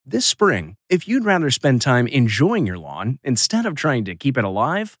This spring, if you'd rather spend time enjoying your lawn instead of trying to keep it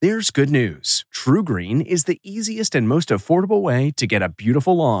alive, there's good news. TruGreen is the easiest and most affordable way to get a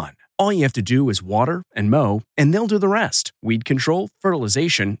beautiful lawn. All you have to do is water and mow, and they'll do the rest. Weed control,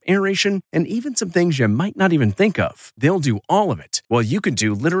 fertilization, aeration, and even some things you might not even think of. They'll do all of it, while you can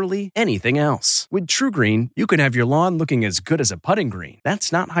do literally anything else. With TruGreen, you can have your lawn looking as good as a putting green.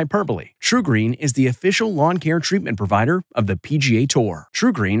 That's not hyperbole. TruGreen is the official lawn care treatment provider of the PGA Tour.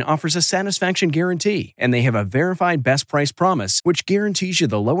 TruGreen offers a satisfaction guarantee, and they have a verified best price promise, which guarantees you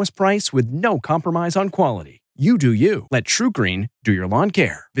the lowest price with no compromise on quality. You do you. Let TruGreen do your lawn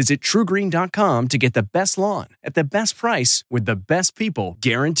care. Visit TruGreen.com to get the best lawn at the best price with the best people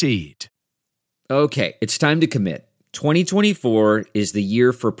guaranteed. Okay, it's time to commit. 2024 is the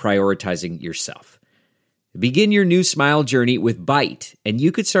year for prioritizing yourself. Begin your new smile journey with Byte, and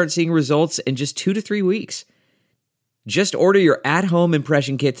you could start seeing results in just 2 to 3 weeks. Just order your at-home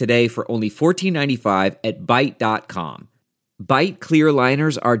impression kit today for only $14.95 at Byte.com. Byte clear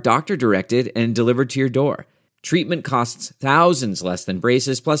liners are doctor-directed and delivered to your door. Treatment costs thousands less than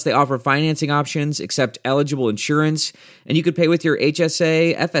braces, plus they offer financing options, accept eligible insurance, and you could pay with your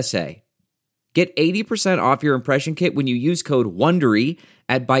HSA, FSA. Get 80% off your impression kit when you use code WONDERY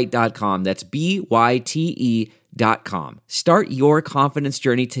at Byte.com. That's BYTE.com. Start your confidence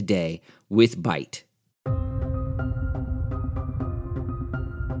journey today with Byte.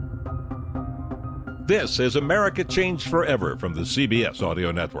 This is America Changed Forever from the CBS Audio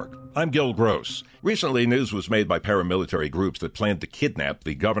Network. I'm Gil Gross. Recently, news was made by paramilitary groups that planned to kidnap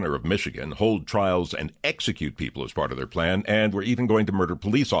the governor of Michigan, hold trials, and execute people as part of their plan, and were even going to murder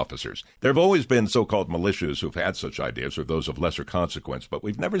police officers. There have always been so-called militias who've had such ideas, or those of lesser consequence, but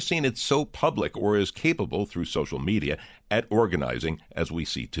we've never seen it so public or as capable through social media at organizing as we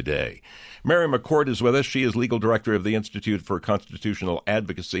see today. Mary McCord is with us. She is legal director of the Institute for Constitutional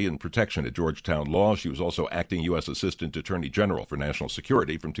Advocacy and Protection at Georgetown Law. She was also acting U.S. Assistant Attorney General for National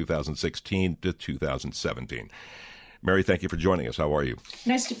Security from 2016 to 2017. Mary, thank you for joining us. How are you?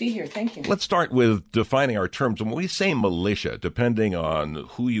 Nice to be here. Thank you. Let's start with defining our terms. When we say militia, depending on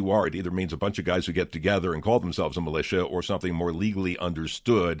who you are, it either means a bunch of guys who get together and call themselves a militia or something more legally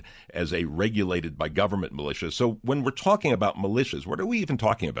understood as a regulated by government militia. So when we're talking about militias, what are we even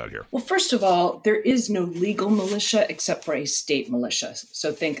talking about here? Well, first of all, there is no legal militia except for a state militia.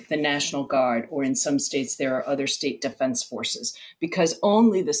 So think the National Guard, or in some states, there are other state defense forces, because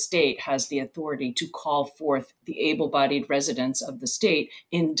only the state has the authority to call forth the able-bodied residents of the state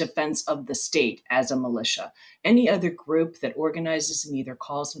in defense of the state as a militia. Any other group that organizes and either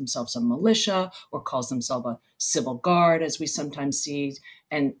calls themselves a militia or calls themselves a civil guard, as we sometimes see,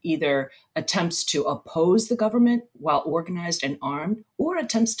 and either attempts to oppose the government while organized and armed, or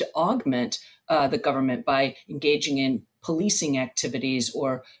attempts to augment the government by engaging in policing activities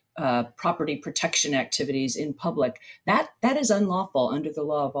or property protection activities in public, that is unlawful under the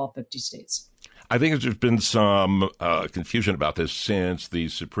law of all 50 states. I think there's been some confusion about this since the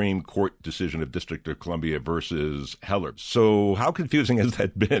Supreme Court decision of District of Columbia versus Heller. So how confusing has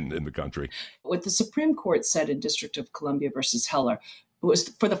that been in the country? What the Supreme Court said in District of Columbia versus Heller was,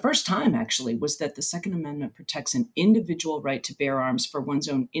 for the first time actually, was that the Second Amendment protects an individual right to bear arms for one's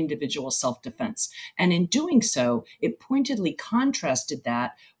own individual self-defense. And in doing so, it pointedly contrasted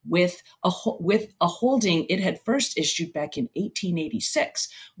that with a holding it had first issued back in 1886,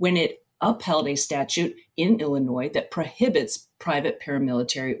 when it upheld a statute in Illinois that prohibits private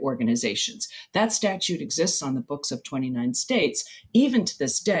paramilitary organizations. That statute exists on the books of 29 states, even to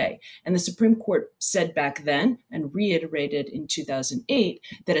this day. And the Supreme Court said back then, and reiterated in 2008,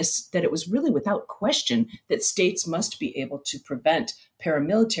 that it was really without question that states must be able to prevent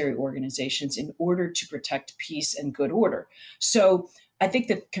paramilitary organizations in order to protect peace and good order. So I think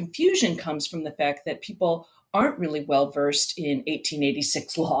the confusion comes from the fact that people aren't really well-versed in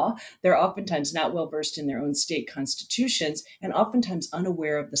 1886 law. They're oftentimes not well-versed in their own state constitutions, and oftentimes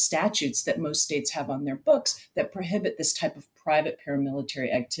unaware of the statutes that most states have on their books that prohibit this type of private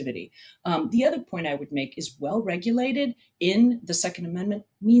paramilitary activity. The other point I would make is well-regulated in the Second Amendment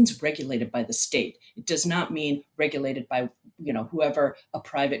means regulated by the state. It does not mean regulated by whoever a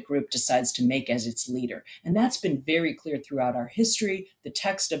private group decides to make as its leader. And that's been very clear throughout our history, the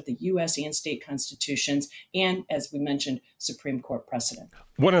text of the U.S. and state constitutions, and, as we mentioned, Supreme Court precedent.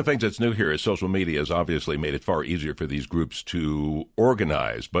 One of the things that's new here is social media has obviously made it far easier for these groups to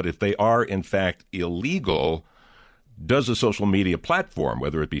organize. But if they are, in fact, illegal, does a social media platform,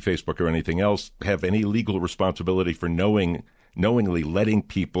 whether it be Facebook or anything else, have any legal responsibility for knowing knowingly letting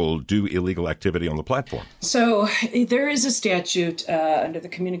people do illegal activity on the platform? So there is a statute under the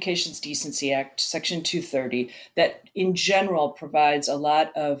Communications Decency Act, Section 230, that in general provides a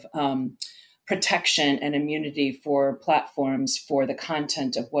lot of protection and immunity for platforms for the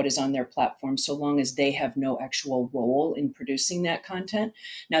content of what is on their platform, so long as they have no actual role in producing that content.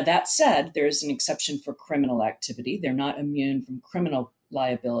 Now, that said, there is an exception for criminal activity. They're not immune from criminal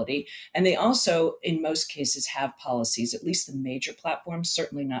liability. And they also, in most cases, have policies, at least the major platforms,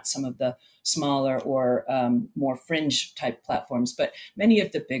 certainly not some of the smaller or more fringe type platforms, but many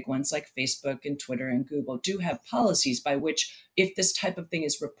of the big ones like Facebook and Twitter and Google do have policies by which, if this type of thing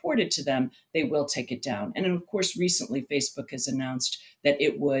is reported to them, they will take it down. And of course, recently, Facebook has announced that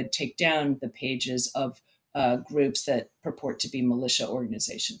it would take down the pages of groups that purport to be militia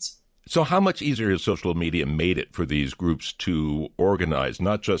organizations. So how much easier has social media made it for these groups to organize,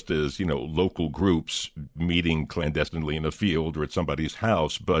 not just as, local groups meeting clandestinely in a field or at somebody's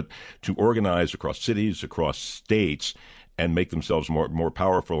house, but to organize across cities, across states, and make themselves more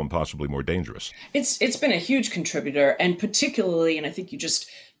powerful and possibly more dangerous? It's been a huge contributor, and particularly, and I think you just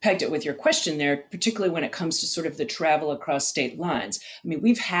pegged it with your question there, particularly when it comes to sort of the travel across state lines. I mean,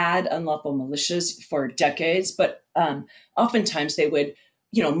 we've had unlawful militias for decades, but oftentimes they would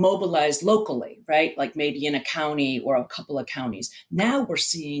mobilize locally, right? Like maybe in a county or a couple of counties. Now we're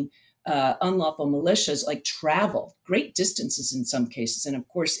seeing unlawful militias like travel great distances in some cases. And of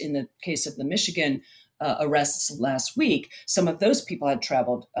course, in the case of the Michigan arrests last week, some of those people had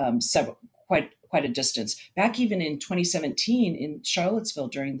traveled quite a distance. Back even in 2017 in Charlottesville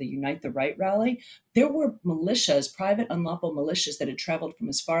during the Unite the Right rally, there were militias, private unlawful militias that had traveled from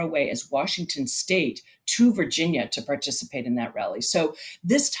as far away as Washington State to Virginia to participate in that rally. So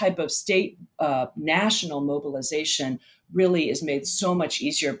this type of state national mobilization really is made so much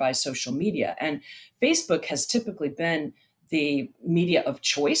easier by social media. And Facebook has typically been the media of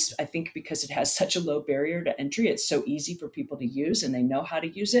choice, I think, because it has such a low barrier to entry. It's so easy for people to use and they know how to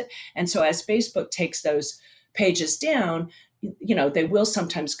use it. And so as Facebook takes those pages down, they will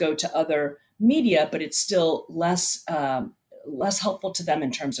sometimes go to other media, but it's still less helpful to them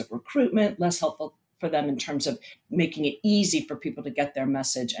in terms of recruitment, less helpful for them in terms of making it easy for people to get their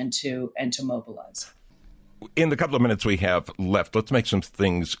message and to mobilize. In the couple of minutes we have left, let's make some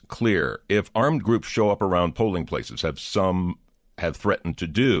things clear. If armed groups show up around polling places, some have threatened to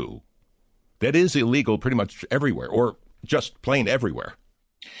do, that is illegal pretty much everywhere, or just plain everywhere.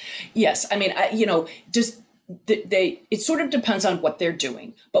 Yes. I mean, it sort of depends on what they're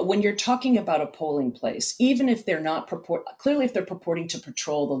doing. But when you're talking about a polling place, even if they're not if they're purporting to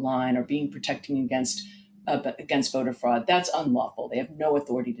patrol the line or being protecting against voter fraud, that's unlawful. They have no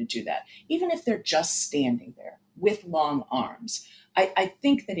authority to do that. Even if they're just standing there with long arms, I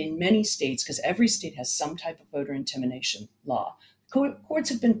think that in many states, because every state has some type of voter intimidation law, courts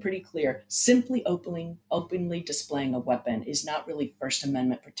have been pretty clear. Simply openly displaying a weapon is not really First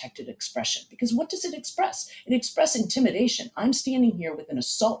Amendment protected expression. Because what does it express? It expresses intimidation. I'm standing here with an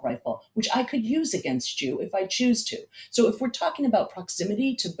assault rifle, which I could use against you if I choose to. So if we're talking about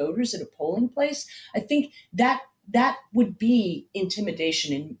proximity to voters at a polling place, I think that would be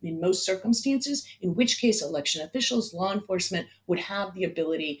intimidation in most circumstances, in which case election officials, law enforcement would have the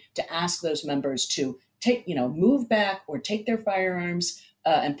ability to ask those members to move back or take their firearms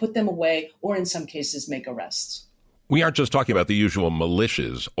and put them away, or in some cases make arrests. We aren't just talking about the usual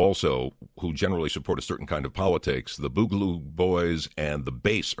militias also, who generally support a certain kind of politics. The Boogaloo Boys and the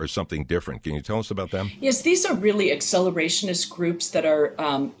Base are something different. Can you tell us about them? Yes, these are really accelerationist groups that are,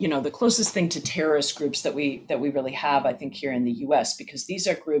 the closest thing to terrorist groups that we really have, I think, here in the U.S., because these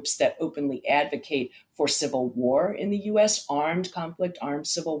are groups that openly advocate for civil war in the U.S., armed conflict, armed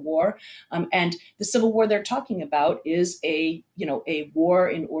civil war. And the civil war they're talking about is a war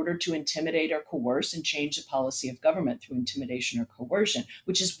in order to intimidate or coerce and change the policy of government through intimidation or coercion,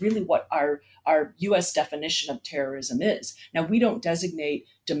 which is really what our U.S. definition of terrorism is. Now, we don't designate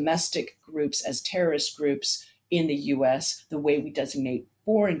domestic groups as terrorist groups in the U.S. the way we designate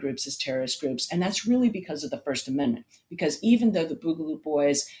foreign groups as terrorist groups. And that's really because of the First Amendment. Because even though the Boogaloo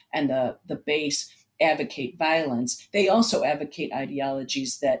Boys and the Base advocate violence, they also advocate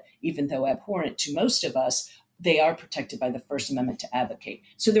ideologies that, even though abhorrent to most of us, they are protected by the First Amendment to advocate.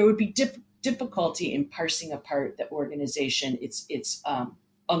 So there would be difficulty in parsing apart the organization, its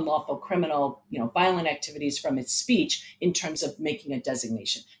unlawful criminal, violent activities from its speech in terms of making a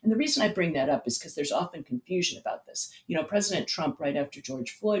designation. And the reason I bring that up is because there's often confusion about this. President Trump, right after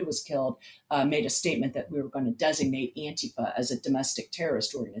George Floyd was killed, made a statement that we were going to designate Antifa as a domestic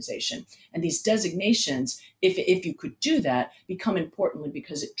terrorist organization. And these designations, if you could do that, become importantly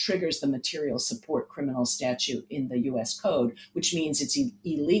because it triggers the material support criminal statute in the U.S. Code, which means it's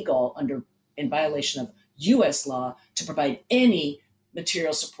illegal in violation of U.S. law to provide any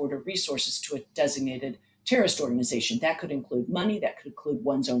material support or resources to a designated terrorist organization. That could include money, that could include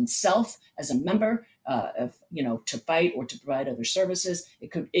one's own self as a member, to fight or to provide other services.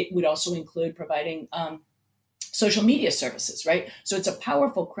 It would also include providing social media services, right? So it's a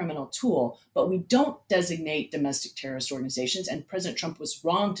powerful criminal tool, but we don't designate domestic terrorist organizations. And President Trump was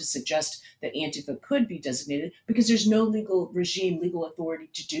wrong to suggest that Antifa could be designated because there's no legal authority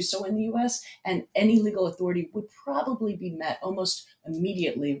to do so in the US. And any legal authority would probably be met almost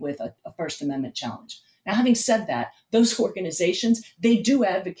immediately with a First Amendment challenge. Now, having said that, those organizations, they do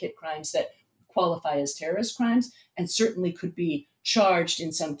advocate crimes that qualify as terrorist crimes and certainly could be charged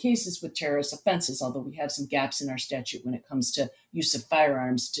in some cases with terrorist offenses, although we have some gaps in our statute when it comes to use of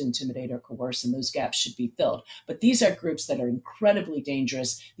firearms to intimidate or coerce, and those gaps should be filled. But these are groups that are incredibly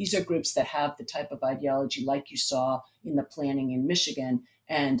dangerous. These are groups that have the type of ideology like you saw in the planning in Michigan,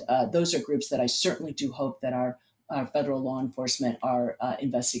 and those are groups that I certainly do hope that our federal law enforcement are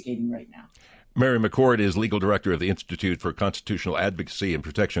investigating right now. Mary McCord is legal director of the Institute for Constitutional Advocacy and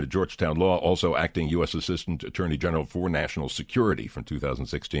Protection at Georgetown Law, also acting U.S. Assistant Attorney General for National Security from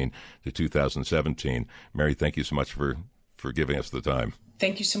 2016 to 2017. Mary, thank you so much for giving us the time.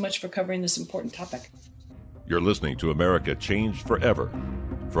 Thank you so much for covering this important topic. You're listening to America Changed Forever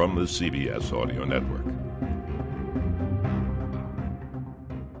from the CBS Audio Network.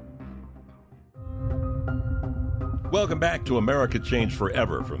 Welcome back to America Changed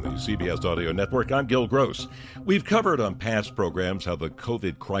Forever from the CBS Audio Network. I'm Gil Gross. We've covered on past programs how the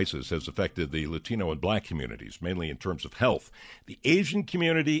COVID crisis has affected the Latino and Black communities, mainly in terms of health. The Asian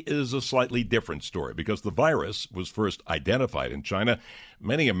community is a slightly different story because the virus was first identified in China.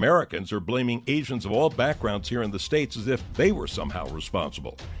 Many Americans are blaming Asians of all backgrounds here in the States as if they were somehow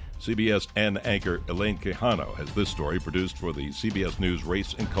responsible. CBS N anchor Elaine Quijano has this story produced for the CBS News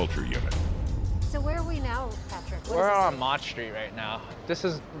Race and Culture Unit. So where are we now, Patrick? We're on Mott Street right now. This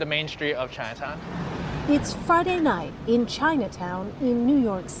is the main street of Chinatown. It's Friday night in Chinatown in New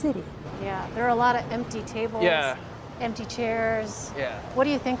York City. Yeah, there are a lot of empty tables, empty chairs. Yeah. What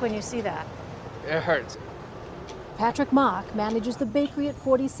do you think when you see that? It hurts. Patrick Mock manages the bakery at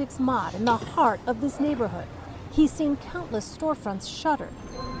 46 Mott in the heart of this neighborhood. He's seen countless storefronts shuttered.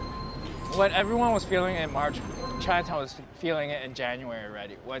 What everyone was feeling in March, Chinatown was feeling it in January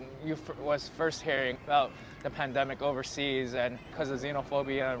already. When you was first hearing about the pandemic overseas and because of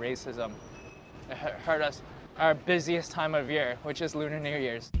xenophobia and racism, it hurt us our busiest time of year, which is Lunar New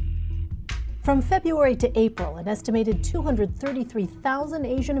Year's. From February to April, an estimated 233,000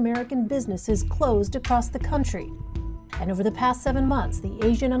 Asian American businesses closed across the country. And over the past 7 months, the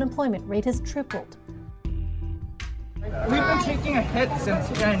Asian unemployment rate has tripled. We've been taking a hit since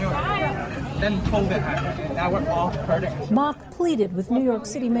January. Then COVID happened, and now we're all hurting. Mock pleaded with New York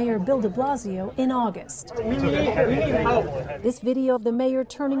City Mayor Bill de Blasio in August. We need help. This video of the mayor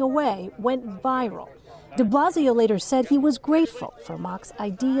turning away went viral. De Blasio later said he was grateful for Mock's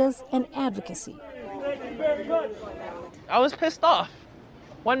ideas and advocacy. I was pissed off.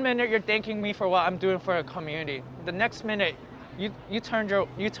 1 minute you're thanking me for what I'm doing for a community. The next minute you turned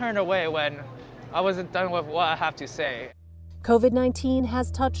away when I wasn't done with what I have to say. COVID-19 has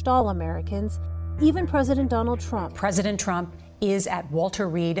touched all Americans, even President Donald Trump. President Trump is at Walter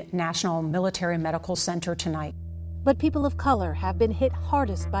Reed National Military Medical Center tonight. But people of color have been hit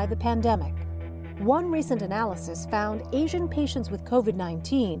hardest by the pandemic. One recent analysis found Asian patients with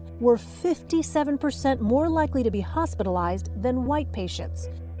COVID-19 were 57% more likely to be hospitalized than white patients,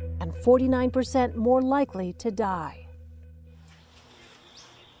 and 49% more likely to die.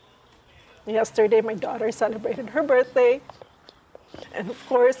 Yesterday, my daughter celebrated her birthday. And of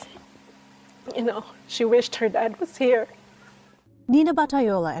course, she wished her dad was here. Nina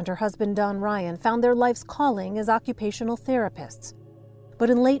Batayola and her husband, Don Ryan, found their life's calling as occupational therapists. But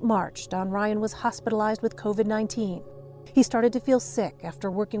in late March, Don Ryan was hospitalized with COVID-19. He started to feel sick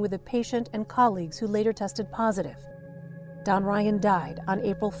after working with a patient and colleagues who later tested positive. Don Ryan died on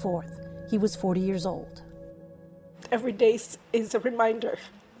April 4th. He was 40 years old. Every day is a reminder.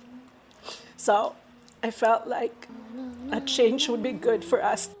 So I felt like a change would be good for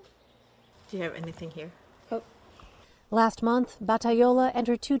us. Do you have anything here? Last month, Batayola and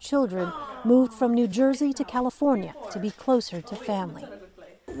her 2 children moved from New Jersey to California to be closer to family.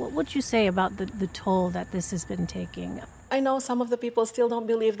 What would you say about the toll that this has been taking? I know some of the people still don't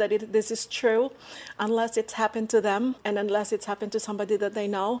believe that this is true unless it's happened to them and unless it's happened to somebody that they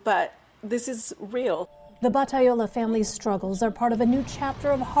know, but this is real. The Batayola family's struggles are part of a new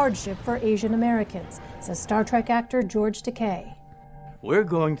chapter of hardship for Asian Americans, says Star Trek actor George Takei. We're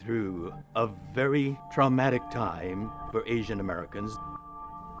going through a very traumatic time for Asian Americans.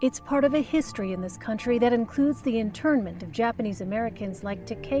 It's part of a history in this country that includes the internment of Japanese Americans like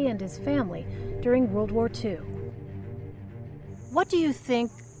Takei and his family during World War II. What do you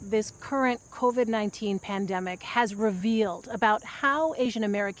think this current COVID-19 pandemic has revealed about how Asian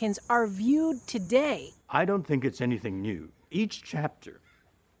Americans are viewed today? I don't think it's anything new. Each chapter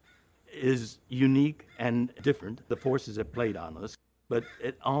is unique and different. The forces have played on us, but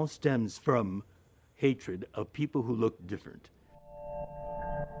it all stems from hatred of people who look different.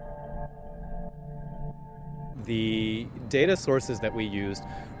 The data sources that we used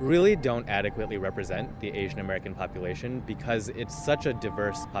really don't adequately represent the Asian American population because it's such a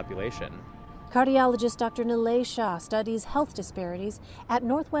diverse population. Cardiologist Dr. Nilay Shah studies health disparities at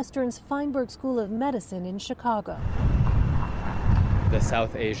Northwestern's Feinberg School of Medicine in Chicago. The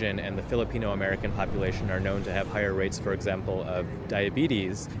South Asian and the Filipino American population are known to have higher rates, for example, of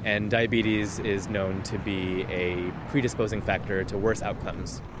diabetes, and diabetes is known to be a predisposing factor to worse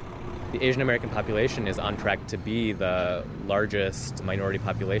outcomes. The Asian American population is on track to be the largest minority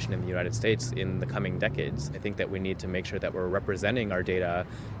population in the United States in the coming decades. I think that we need to make sure that we're representing our data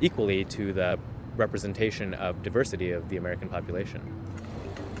equally to the representation of diversity of the American population.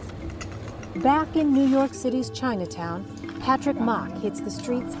 Back in New York City's Chinatown, Patrick Mock hits the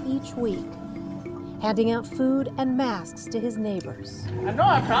streets each week, handing out food and masks to his neighbors. I know,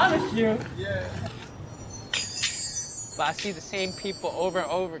 I promised you. Yeah. But I see the same people over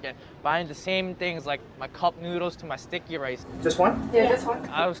and over again, buying the same things like my cup noodles to my sticky rice. Just one? Yeah, just one.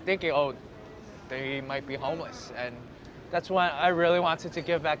 I was thinking, oh, they might be homeless. And that's why I really wanted to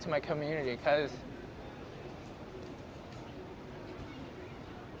give back to my community, because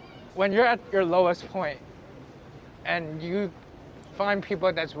when you're at your lowest point and you find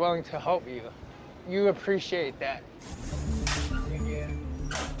people that's willing to help you, you appreciate that.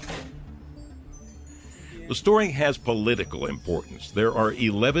 The story has political importance. There are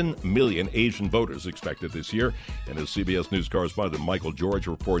 11 million Asian voters expected this year, and as CBS News correspondent Michael George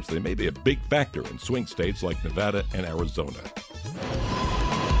reports, they may be a big factor in swing states like Nevada and Arizona.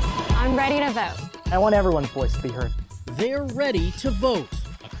 I'm ready to vote. I want everyone's voice to be heard. They're ready to vote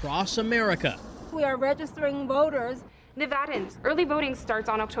across America. We are registering voters. Nevadans, early voting starts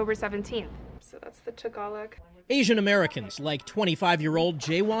on October 17th. So that's the Tagalog. Asian Americans like 25-year-old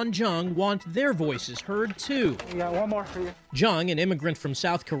Jaewon Jung want their voices heard too. We got one more for you. Jung, an immigrant from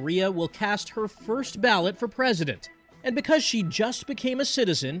South Korea, will cast her first ballot for president. And because she just became a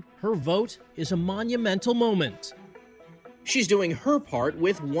citizen, her vote is a monumental moment. She's doing her part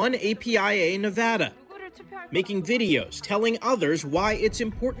with OneAPIA Nevada, making videos telling others why it's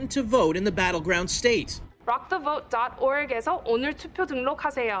important to vote in the battleground state. rockthevote.org에서 오늘 투표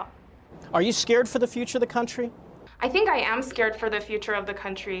등록하세요. Are you scared for the future of the country? I think I am scared for the future of the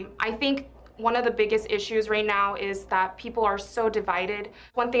country. I think one of the biggest issues right now is that people are so divided.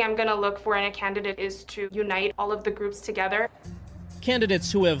 One thing I'm going to look for in a candidate is to unite all of the groups together.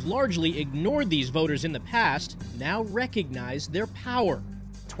 Candidates who have largely ignored these voters in the past now recognize their power.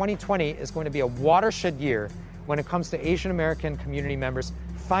 2020 is going to be a watershed year when it comes to Asian American community members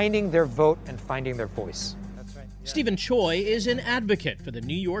finding their vote and finding their voice. That's right. Yeah. Stephen Choi is an advocate for the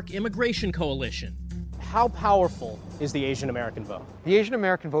New York Immigration Coalition. How powerful is the Asian American vote? The Asian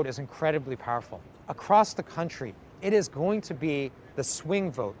American vote is incredibly powerful. Across the country, it is going to be the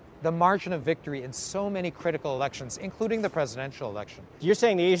swing vote, the margin of victory in so many critical elections, including the presidential election. You're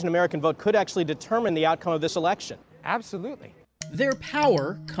saying the Asian American vote could actually determine the outcome of this election? Absolutely. Their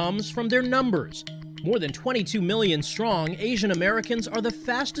power comes from their numbers. More than 22 million strong, Asian Americans are the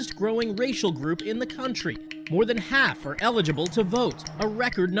fastest growing racial group in the country. More than half are eligible to vote, a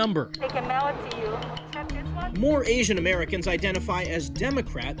record number. They can mail it to you. Check this one. More Asian Americans identify as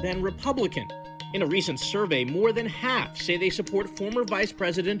Democrat than Republican. In a recent survey, more than half say they support former Vice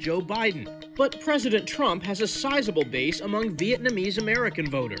President Joe Biden. But President Trump has a sizable base among Vietnamese American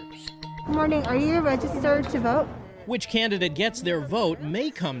voters. Good morning. Are you registered to vote? Which candidate gets their vote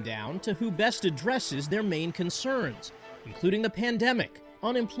may come down to who best addresses their main concerns, including the pandemic,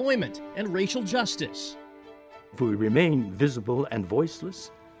 unemployment, and racial justice. If we remain visible and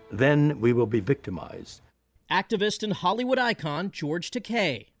voiceless, then we will be victimized. Activist and Hollywood icon George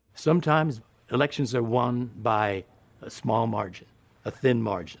Takei. Sometimes elections are won by a small margin, a thin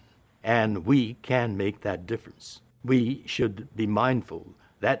margin, and we can make that difference. We should be mindful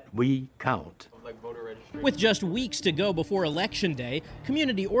that we count. With just weeks to go before Election Day,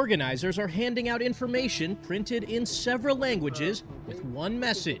 community organizers are handing out information printed in several languages with one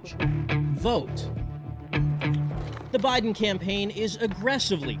message: vote. The Biden campaign is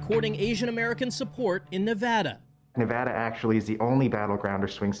aggressively courting Asian American support in Nevada. Nevada actually is the only battleground or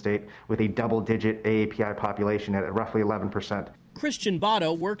swing state with a double-digit AAPI population at roughly 11%. Christian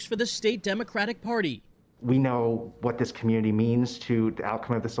Botto works for the state Democratic Party. We know what this community means to the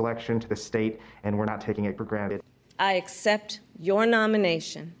outcome of this election, to the state, and we're not taking it for granted. I accept your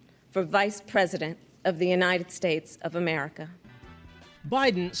nomination for Vice President of the United States of America.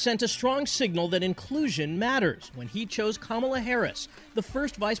 Biden sent a strong signal that inclusion matters when he chose Kamala Harris, the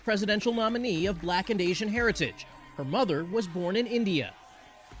first vice presidential nominee of Black and Asian heritage. Her mother was born in India.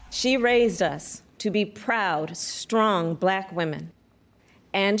 She raised us to be proud, strong Black women,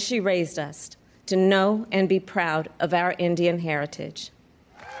 and she raised us to know and be proud of our Indian heritage.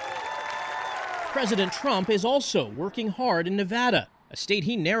 President Trump is also working hard in Nevada, a state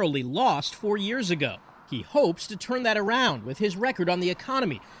he narrowly lost 4 years ago. He hopes to turn that around with his record on the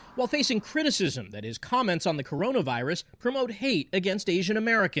economy, while facing criticism that his comments on the coronavirus promote hate against Asian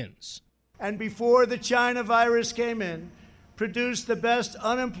Americans. And before the China virus came in, produced the best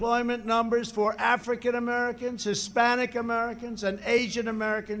unemployment numbers for African Americans, Hispanic Americans, and Asian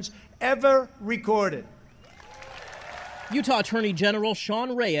Americans ever recorded. Utah Attorney General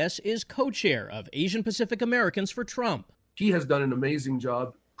Sean Reyes is co-chair of Asian Pacific Americans for Trump. He has done an amazing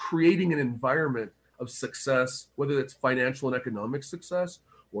job creating an environment of success, whether it's financial and economic success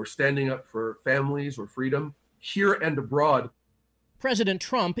or standing up for families or freedom here and abroad. President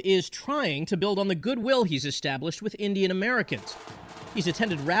Trump is trying to build on the goodwill he's established with Indian Americans. He's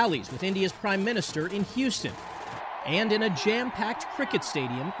attended rallies with India's Prime Minister in Houston and in a jam-packed cricket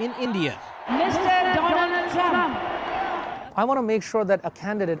stadium in India. Mr. Donald Trump. I want to make sure that a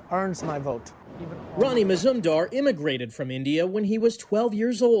candidate earns my vote. Ronnie Mazumdar immigrated from India when he was 12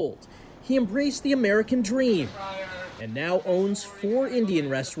 years old. He embraced the American dream and now owns 4 Indian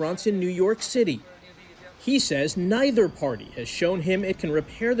restaurants in New York City. He says neither party has shown him it can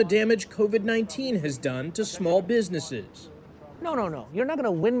repair the damage COVID-19 has done to small businesses. No. You're not going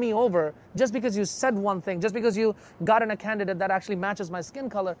to win me over just because you said one thing, just because you got in a candidate that actually matches my skin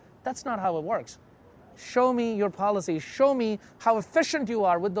color. That's not how it works. Show me your policy. Show me how efficient you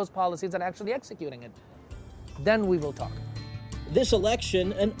are with those policies and actually executing it. Then we will talk. This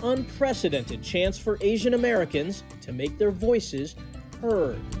election, an unprecedented chance for Asian Americans to make their voices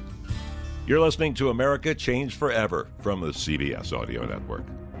heard. You're listening to America Changed Forever from the CBS Audio Network.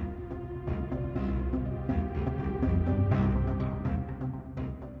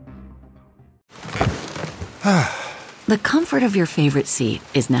 The comfort of your favorite seat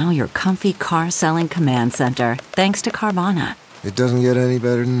is now your comfy car-selling command center, thanks to Carvana. It doesn't get any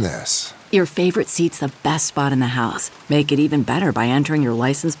better than this. Your favorite seat's the best spot in the house. Make it even better by entering your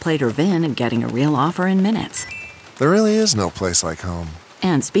license plate or VIN and getting a real offer in minutes. There really is no place like home.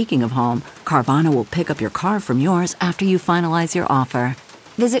 And speaking of home, Carvana will pick up your car from yours after you finalize your offer.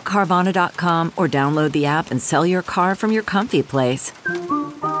 Visit Carvana.com or download the app and sell your car from your comfy place.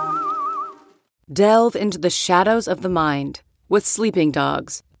 Delve into the shadows of the mind with Sleeping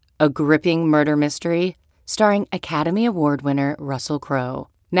Dogs, a gripping murder mystery starring Academy Award winner Russell Crowe.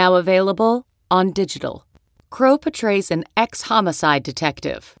 Now available on digital. Crowe portrays an ex-homicide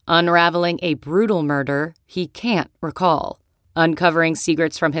detective unraveling a brutal murder he can't recall. Uncovering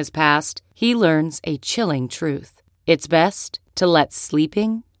secrets from his past, he learns a chilling truth. It's best to let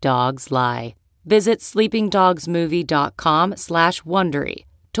sleeping dogs lie. Visit sleepingdogsmovie.com/Wondery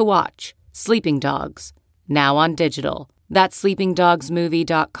to watch Sleeping Dogs, now on digital. That's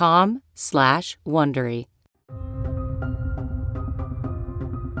sleepingdogsmovie.com/Wondery.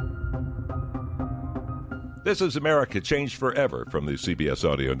 This is America Changed Forever from the CBS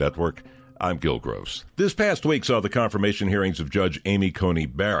Audio Network. I'm Gil Gross. This past week saw the confirmation hearings of Judge Amy Coney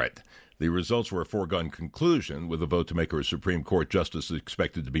Barrett. The results were a foregone conclusion, with a vote to make her a Supreme Court justice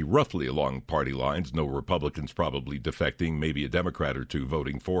expected to be roughly along party lines. No Republicans probably defecting, maybe a Democrat or two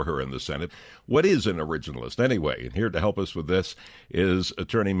voting for her in the Senate. What is an originalist anyway? And here to help us with this is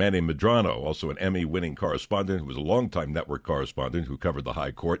attorney Manny Medrano, also an Emmy-winning correspondent who was a longtime network correspondent who covered the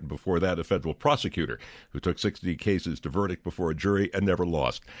high court, and before that a federal prosecutor who took 60 cases to verdict before a jury and never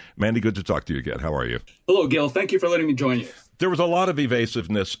lost. Manny, good to talk to you again. How are you? Hello, Gil. Thank you for letting me join you. There was a lot of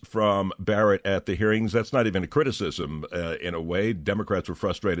evasiveness from Barrett at the hearings. That's not even a criticism in a way. Democrats were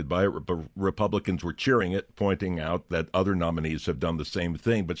frustrated by it. Republicans were cheering it, pointing out that other nominees have done the same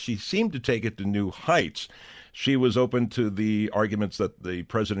thing. But she seemed to take it to new heights. She was open to the arguments that the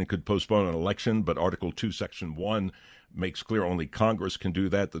president could postpone an election, but Article 2, Section 1 makes clear only Congress can do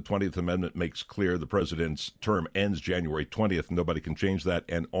that. The 20th Amendment makes clear the president's term ends January 20th. Nobody can change that,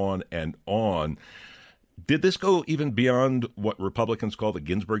 and on and on. Did this go even beyond what Republicans call the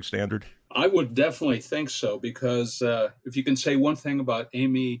Ginsburg standard? I would definitely think so, because if you can say one thing about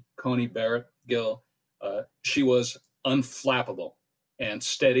Amy Coney Barrett, Gil, she was unflappable and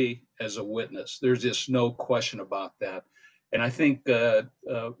steady as a witness. There's just no question about that. And I think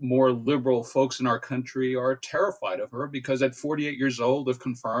more liberal folks in our country are terrified of her because at 48 years old, if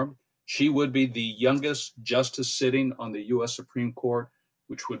confirmed, she would be the youngest justice sitting on the U.S. Supreme Court,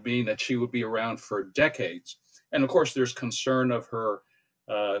 which would mean that she would be around for decades. And of course, there's concern of her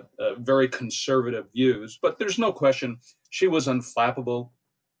very conservative views, but there's no question she was unflappable.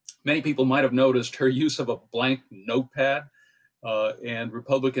 Many people might have noticed her use of a blank notepad, and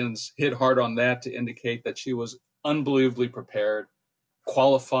Republicans hit hard on that to indicate that she was unbelievably prepared,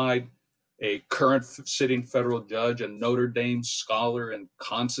 qualified, a current sitting federal judge, a Notre Dame scholar in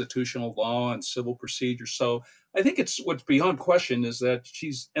constitutional law and civil procedure. So I think what's beyond question is that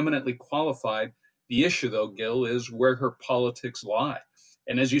she's eminently qualified. The issue, though, Gil, is where her politics lie.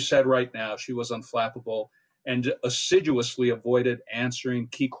 And as you said right now, she was unflappable and assiduously avoided answering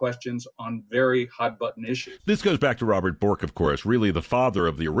key questions on very hot-button issues. This goes back to Robert Bork, of course, really the father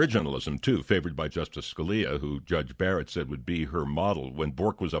of the originalism, too, favored by Justice Scalia, who Judge Barrett said would be her model. When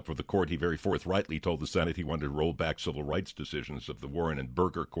Bork was up for the court, he very forthrightly told the Senate he wanted to roll back civil rights decisions of the Warren and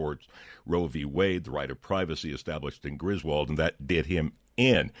Burger courts, Roe v. Wade, the right of privacy established in Griswold, and that did him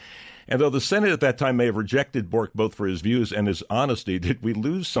in. And though the Senate at that time may have rejected Bork both for his views and his honesty, did we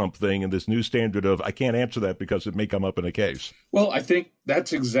lose something in this new standard of, I can't answer that because it may come up in a case? Well, I think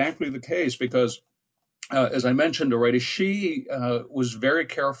that's exactly the case because, as I mentioned already, she was very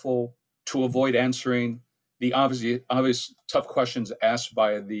careful to avoid answering the obvious tough questions asked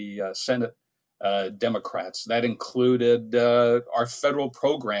by the Senate Democrats. That included our federal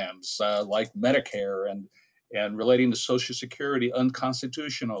programs like Medicare and relating to Social Security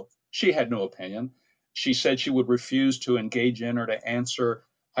unconstitutional. She had no opinion. She said she would refuse to engage in or to answer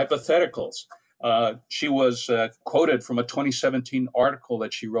hypotheticals. She was quoted from a 2017 article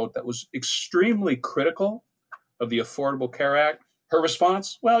that she wrote that was extremely critical of the Affordable Care Act. Her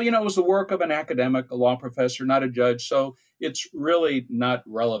response, well, it was the work of an academic, a law professor, not a judge, so it's really not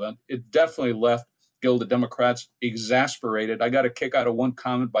relevant. It definitely left, Gil, the Democrats exasperated. I got a kick out of one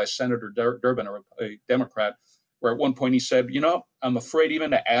comment by Senator Durbin, a Democrat, where at one point he said, I'm afraid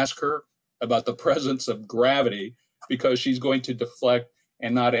even to ask her about the presence of gravity because she's going to deflect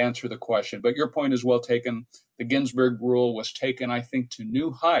and not answer the question. But your point is well taken. The Ginsburg rule was taken, I think, to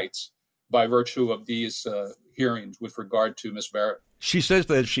new heights by virtue of these hearings with regard to Ms. Barrett. She says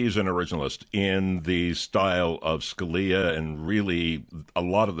that she's an originalist in the style of Scalia, and really a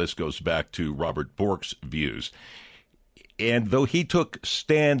lot of this goes back to Robert Bork's views. And though he took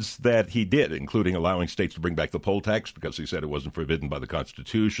stands that he did, including allowing states to bring back the poll tax because he said it wasn't forbidden by the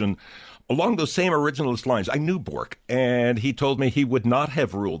Constitution, along those same originalist lines, I knew Bork, and he told me he would not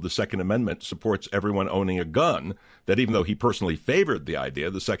have ruled the Second Amendment supports everyone owning a gun, that even though he personally favored the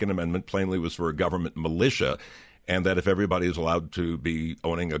idea, the Second Amendment plainly was for a government militia, and that if everybody is allowed to be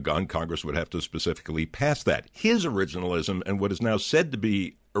owning a gun, Congress would have to specifically pass that. His originalism and what is now said to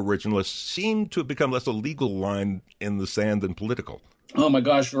be originalist seem to have become less a legal line in the sand than political. Oh, my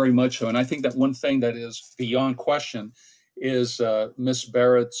gosh, very much so. And I think that one thing that is beyond question is Ms.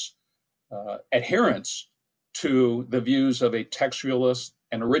 Barrett's adherence to the views of a textualist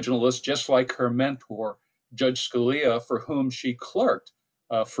and originalist, just like her mentor, Judge Scalia, for whom she clerked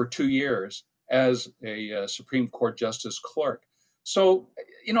for 2 years as a Supreme Court Justice clerk. So,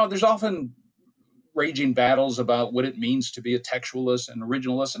 there's often raging battles about what it means to be a textualist and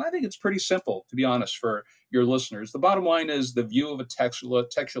originalist. And I think it's pretty simple, to be honest, for your listeners. The bottom line is the view of a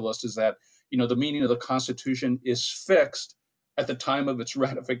textualist is that, the meaning of the Constitution is fixed at the time of its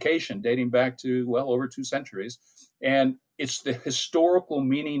ratification, dating back to, over 2 centuries. And it's the historical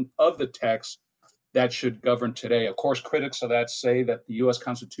meaning of the text that should govern today. Of course, critics of that say that the U.S.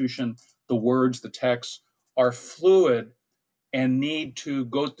 Constitution, the words, the text are fluid and need to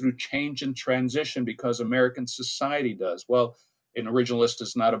go through change and transition because American society does. Well, an originalist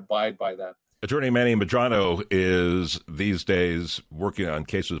does not abide by that. Attorney Manny Medrano is these days working on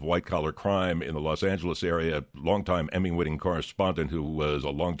cases of white-collar crime in the Los Angeles area, longtime Emmy-winning correspondent who was a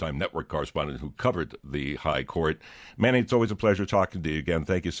longtime network correspondent who covered the high court. Manny, it's always a pleasure talking to you again.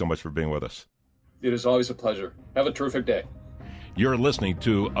 Thank you so much for being with us. It is always a pleasure. Have a terrific day. You're listening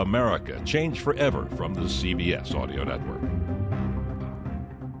to America Change Forever from the CBS Audio Network.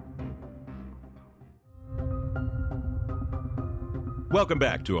 Welcome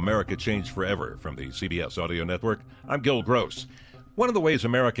back to America Changed Forever from the CBS Audio Network. I'm Gil Gross. One of the ways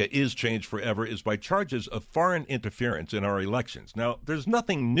America is changed forever is by charges of foreign interference in our elections. Now, there's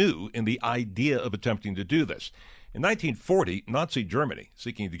nothing new in the idea of attempting to do this. In 1940, Nazi Germany,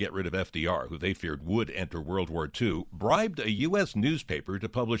 seeking to get rid of FDR, who they feared would enter World War II, bribed a U.S. newspaper to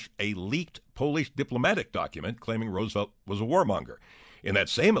publish a leaked Polish diplomatic document claiming Roosevelt was a warmonger. In that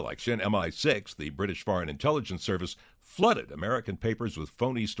same election, MI6, the British Foreign Intelligence Service, flooded American papers with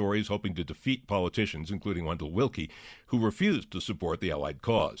phony stories hoping to defeat politicians, including Wendell Willkie, who refused to support the Allied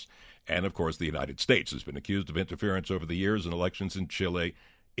cause. And, of course, the United States has been accused of interference over the years in elections in Chile,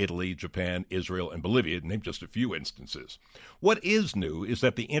 Italy, Japan, Israel, and Bolivia, to name just a few instances. What is new is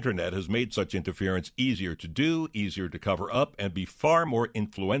that the Internet has made such interference easier to do, easier to cover up, and be far more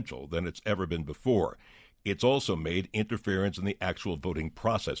influential than it's ever been before. It's also made interference in the actual voting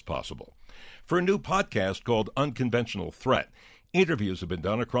process possible. For a new podcast called Unconventional Threat, interviews have been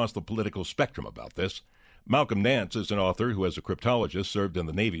done across the political spectrum about this. Malcolm Nance is an author who, as a cryptologist, served in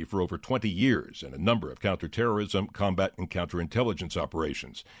the Navy for over 20 years in a number of counterterrorism, combat, and counterintelligence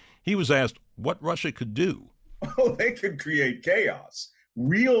operations. He was asked what Russia could do. Oh, they could create chaos,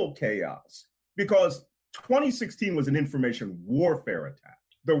 real chaos, because 2016 was an information warfare attack.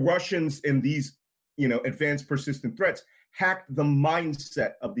 The Russians in these advanced persistent threats hacked the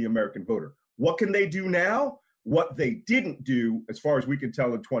mindset of the American voter. What can they do now? What they didn't do, as far as we can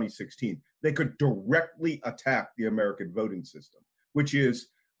tell in 2016, they could directly attack the American voting system, which is,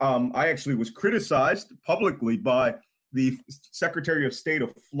 I actually was criticized publicly by the Secretary of State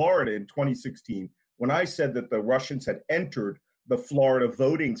of Florida in 2016 when I said that the Russians had entered the Florida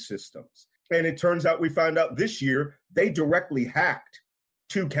voting systems. And it turns out we found out this year they directly hacked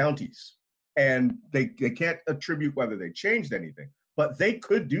 2 counties. And they can't attribute whether they changed anything, but they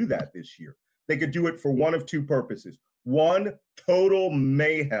could do that this year. They could do it for one of 2 purposes. One, total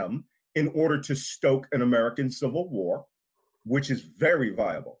mayhem in order to stoke an American civil war, which is very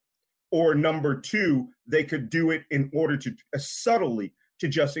viable. Or number 2, they could do it in order to subtly to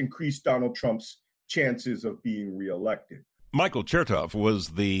just increase Donald Trump's chances of being reelected. Michael Chertoff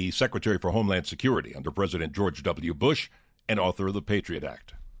was the Secretary for Homeland Security under President George W. Bush and author of the Patriot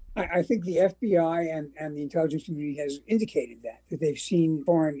Act. I think the FBI and the intelligence community has indicated that they've seen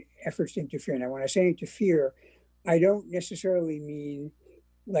foreign efforts to interfere. Now, when I say interfere, I don't necessarily mean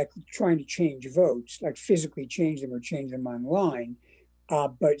like trying to change votes, like physically change them or change them online,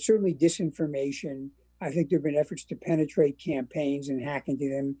 but certainly disinformation. I think there have been efforts to penetrate campaigns and hack into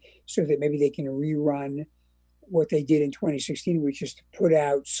them so that maybe they can rerun what they did in 2016, which is to put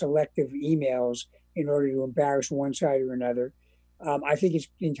out selective emails in order to embarrass one side or another. I think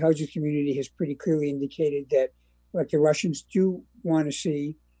the intelligence community has pretty clearly indicated that, like, the Russians do want to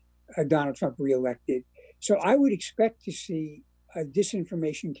see Donald Trump reelected. So I would expect to see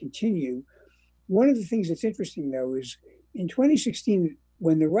disinformation continue. One of the things that's interesting, though, is in 2016,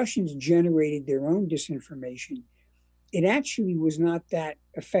 when the Russians generated their own disinformation, it actually was not that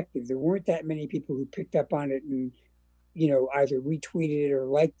effective. There weren't that many people who picked up on it and, either retweeted it or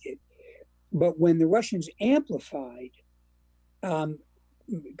liked it. But when the Russians amplified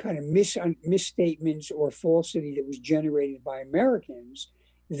kind of misstatements or falsity that was generated by Americans,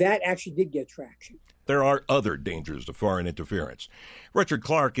 that actually did get traction. There are other dangers to foreign interference. Richard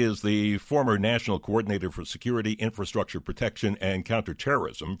Clark is the former National Coordinator for Security, Infrastructure Protection, and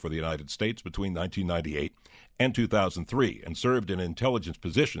Counterterrorism for the United States between 1998 and 2003, and served in intelligence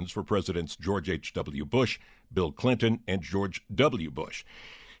positions for Presidents George H.W. Bush, Bill Clinton, and George W. Bush.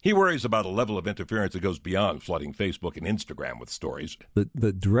 He worries about a level of interference that goes beyond flooding Facebook and Instagram with stories.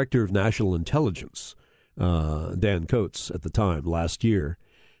 The Director of National Intelligence, Dan Coates, at the time, last year,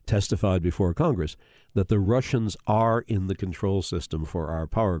 testified before Congress that the Russians are in the control system for our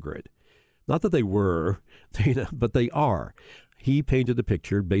power grid. Not that they were, but they are. He painted a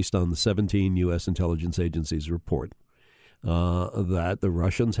picture based on the 17 U.S. intelligence agencies' report that the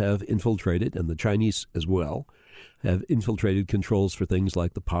Russians have infiltrated, and the Chinese as well, have infiltrated controls for things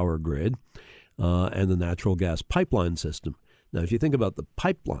like the power grid and the natural gas pipeline system. Now, if you think about the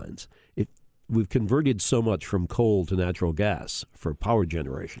pipelines, we've converted so much from coal to natural gas for power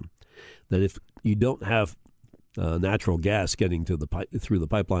generation that if you don't have natural gas getting to through the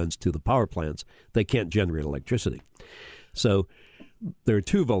pipelines to the power plants, they can't generate electricity. So there are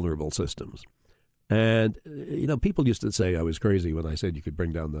 2 vulnerable systems. And, people used to say I was crazy when I said you could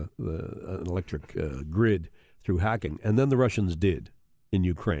bring down an electric grid through hacking. And then the Russians did in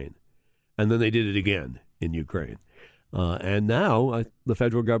Ukraine. And then they did it again in Ukraine. And now the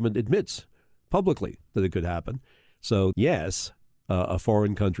federal government admits publicly that it could happen. So, yes, a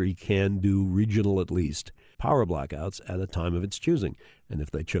foreign country can do regional, at least, power blackouts at a time of its choosing. And if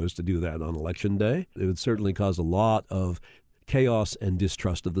they chose to do that on Election Day, it would certainly cause a lot of chaos and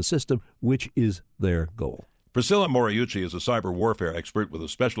distrust of the system, which is their goal. Priscilla Moriucci is a cyber warfare expert with a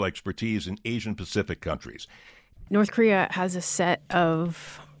special expertise in Asian Pacific countries. North Korea has a set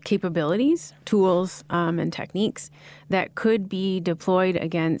of capabilities, tools, and techniques that could be deployed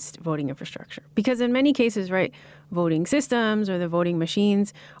against voting infrastructure. Because in many cases, right, voting systems or the voting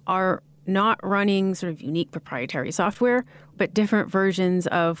machines are not running sort of unique proprietary software, but different versions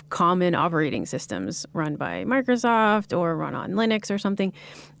of common operating systems run by Microsoft or run on Linux or something.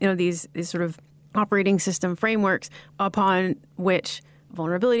 You know, these sort of operating system frameworks upon which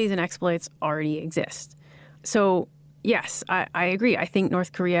vulnerabilities and exploits already exist. So yes, I agree. I think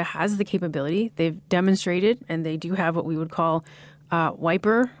North Korea has the capability. They've demonstrated, and they do have what we would call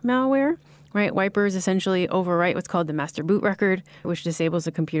wiper malware. Right, wipers essentially overwrite what's called the master boot record, which disables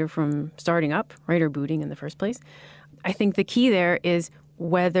the computer from starting up, right, or booting in the first place. I think the key there is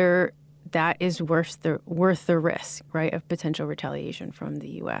whether that is worth the risk, right, of potential retaliation from the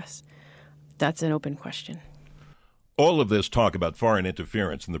U.S. That's an open question. All of this talk about foreign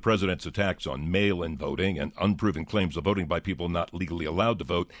interference and the president's attacks on mail-in voting and unproven claims of voting by people not legally allowed to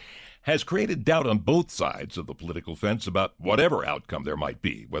vote has created doubt on both sides of the political fence about whatever outcome there might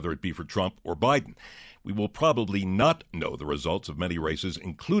be, whether it be for Trump or Biden. We will probably not know the results of many races,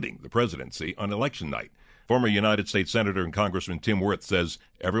 including the presidency, on election night. Former United States Senator and Congressman Tim Wirth says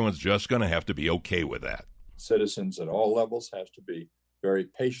everyone's just going to have to be okay with that. Citizens at all levels have to be very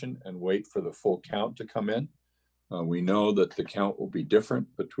patient and wait for the full count to come in. We know that the count will be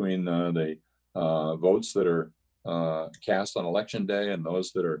different between the votes that are cast on election day and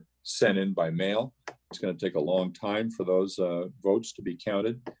those that are sent in by mail. It's going to take a long time for those votes to be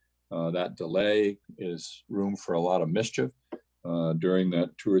counted. That delay is room for a lot of mischief during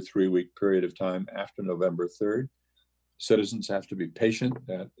that 2 or 3 week period of time after November 3rd. Citizens have to be patient.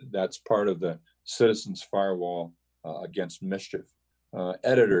 That's part of the citizens' firewall against mischief.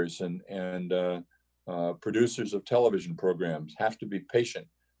 Editors and producers of television programs have to be patient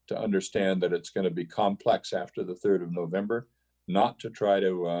to understand that it's going to be complex after the 3rd of November, not to try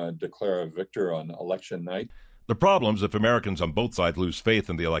to declare a victor on election night. The problems, if Americans on both sides lose faith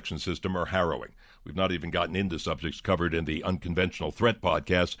in the election system, are harrowing. We've not even gotten into subjects covered in the Unconventional Threat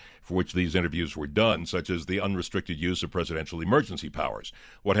podcast for which these interviews were done, such as the unrestricted use of presidential emergency powers.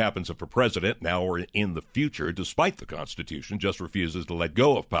 What happens if a president, now or in the future, despite the Constitution, just refuses to let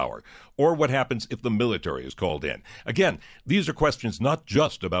go of power? Or what happens if the military is called in? Again, these are questions not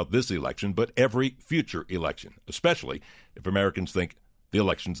just about this election, but every future election, especially if Americans think the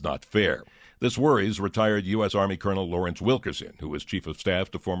election's not fair. This worries retired U.S. Army Colonel Lawrence Wilkerson, who was Chief of Staff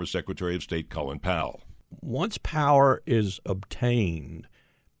to former Secretary of State Colin Powell. Once power is obtained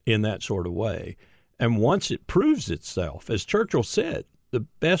in that sort of way, and once it proves itself, as Churchill said, the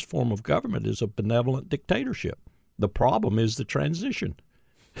best form of government is a benevolent dictatorship. The problem is the transition.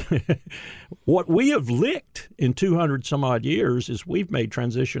 What we have licked in 200 some odd years is we've made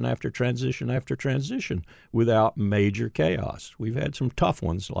transition after transition after transition without major chaos. We've had some tough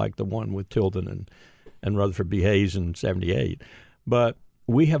ones like the one with Tilden and Rutherford B. Hayes in 78, but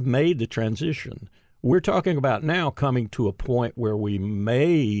we have made the transition. We're talking about now coming to a point where we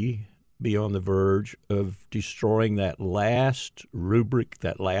may be on the verge of destroying that last rubric,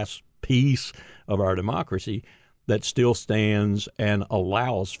 that last piece of our democracy that still stands and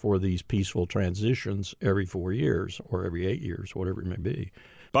allows for these peaceful transitions every 4 years or every 8 years, whatever it may be.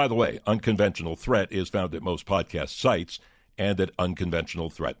 By the way, Unconventional Threat is found at most podcast sites and at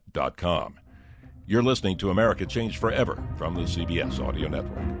unconventionalthreat.com. You're listening to America Changed Forever from the CBS Audio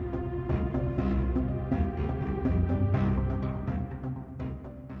Network.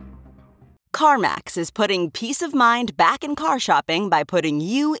 CarMax is putting peace of mind back in car shopping by putting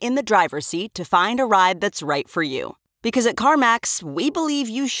you in the driver's seat to find a ride that's right for you. Because at CarMax, we believe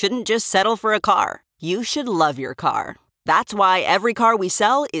you shouldn't just settle for a car. You should love your car. That's why every car we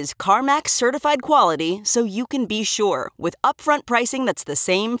sell is CarMax certified quality, so you can be sure with upfront pricing that's the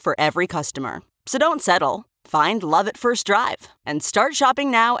same for every customer. So don't settle. Find love at first drive and start shopping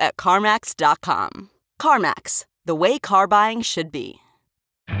now at CarMax.com. CarMax, the way car buying should be.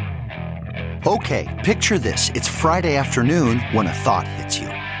 Okay, picture this. It's Friday afternoon when a thought hits you.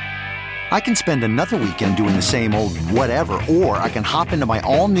 I can spend another weekend doing the same old whatever, or I can hop into my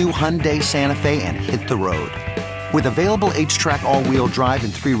all-new Hyundai Santa Fe and hit the road. With available H-Track all-wheel drive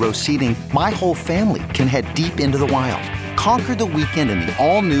and 3-row seating, my whole family can head deep into the wild. Conquer the weekend in the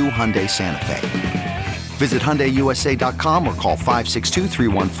all-new Hyundai Santa Fe. Visit HyundaiUSA.com or call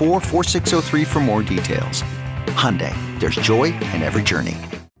 562-314-4603 for more details. Hyundai, there's joy in every journey.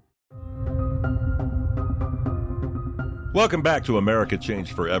 Welcome back to America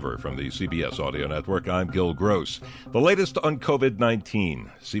Changed Forever from the CBS Audio Network. I'm Gil Gross. The latest on COVID-19.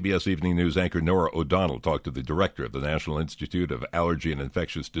 CBS Evening News anchor Nora O'Donnell talked to the director of the National Institute of Allergy and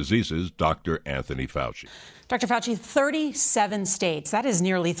Infectious Diseases, Dr. Anthony Fauci. Dr. Fauci, 37 states, that is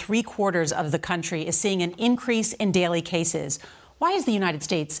nearly 3/4 of the country, is seeing an increase in daily cases. Why is the United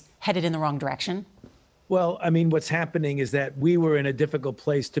States headed in the wrong direction? Well, I mean, what's happening is that we were in a difficult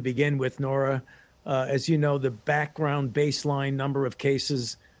place to begin with, Nora. As you know, the background baseline number of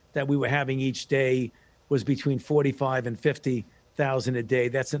cases that we were having each day was between 45 and 50,000 a day.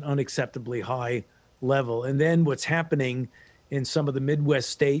 That's an unacceptably high level. And then what's happening in some of the Midwest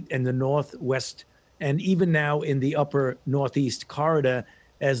state and the Northwest, and even now in the upper Northeast corridor,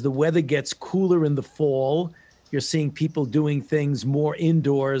 as the weather gets cooler in the fall, you're seeing people doing things more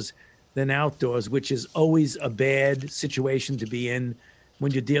indoors than outdoors, which is always a bad situation to be in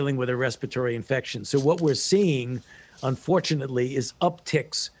when you're dealing with a respiratory infection. So what we're seeing, unfortunately, is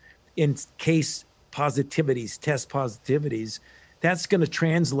upticks in case positivities, test positivities. That's going to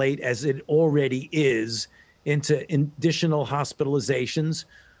translate, as it already is, into additional hospitalizations,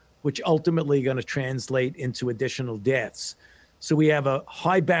 which ultimately going to translate into additional deaths. So we have a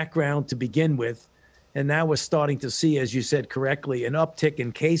high background to begin with, and now we're starting to see, as you said correctly, an uptick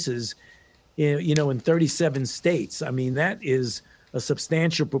in cases, in 37 states. I mean, that is a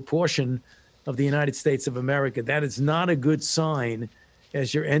substantial proportion of the United States of America. That is not a good sign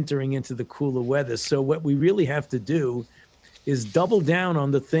as you're entering into the cooler weather. So what we really have to do is double down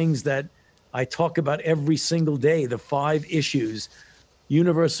on the things that I talk about every single day, the 5 issues: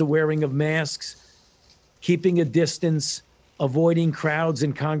 universal wearing of masks, keeping a distance, avoiding crowds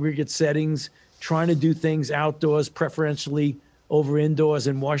in congregate settings, trying to do things outdoors, preferentially over indoors,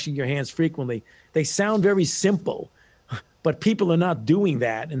 and washing your hands frequently. They sound very simple, but people are not doing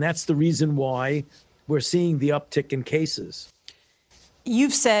that, and that's the reason why we're seeing the uptick in cases.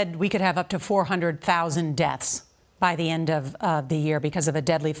 You've said we could have up to 400,000 deaths by the end of the year because of a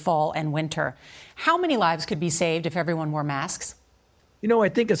deadly fall and winter. How many lives could be saved if everyone wore masks? I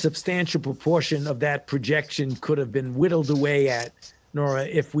think a substantial proportion of that projection could have been whittled away at, Nora,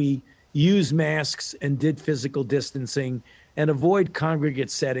 if we use masks and did physical distancing and avoid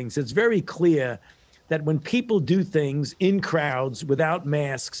congregate settings. It's very clear that when people do things in crowds without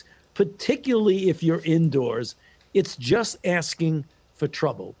masks, particularly if you're indoors, it's just asking for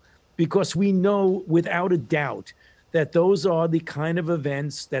trouble, because we know without a doubt that those are the kind of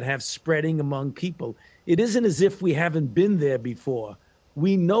events that have spreading among people. It isn't as if we haven't been there before.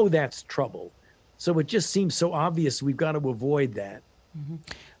 We know that's trouble. So it just seems so obvious we've got to avoid that. Mm-hmm.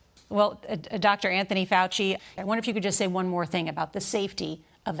 Well, Dr. Anthony Fauci, I wonder if you could just say one more thing about the safety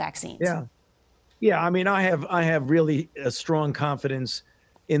of vaccines. Yeah. I mean, I have really a strong confidence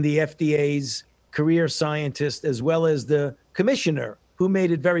in the FDA's career scientist, as well as the commissioner, who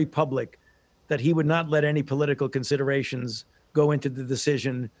made it very public that he would not let any political considerations go into the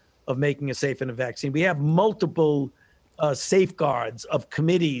decision of making a safe and a vaccine. We have multiple safeguards of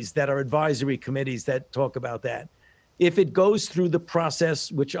committees that are advisory committees that talk about that. If it goes through the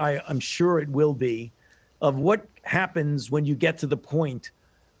process, which I'm sure it will be, of what happens when you get to the point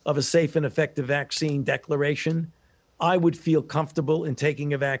of a safe and effective vaccine declaration, I would feel comfortable in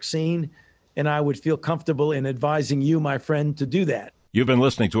taking a vaccine, and I would feel comfortable in advising you, my friend, to do that. You've been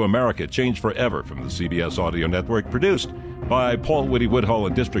listening to America Changed Forever from the CBS Audio Network, produced by Paul Whitty Woodhull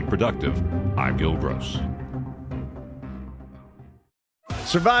and District Productive. I'm Gil Gross.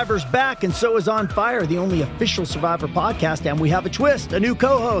 Survivor's back, and so is On Fire, the only official Survivor podcast, and we have a twist, a new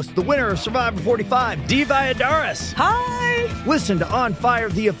co-host, the winner of Survivor 45, Dee Valladares. Hi! Listen to On Fire,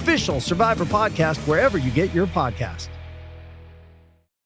 the official Survivor podcast, wherever you get your podcast.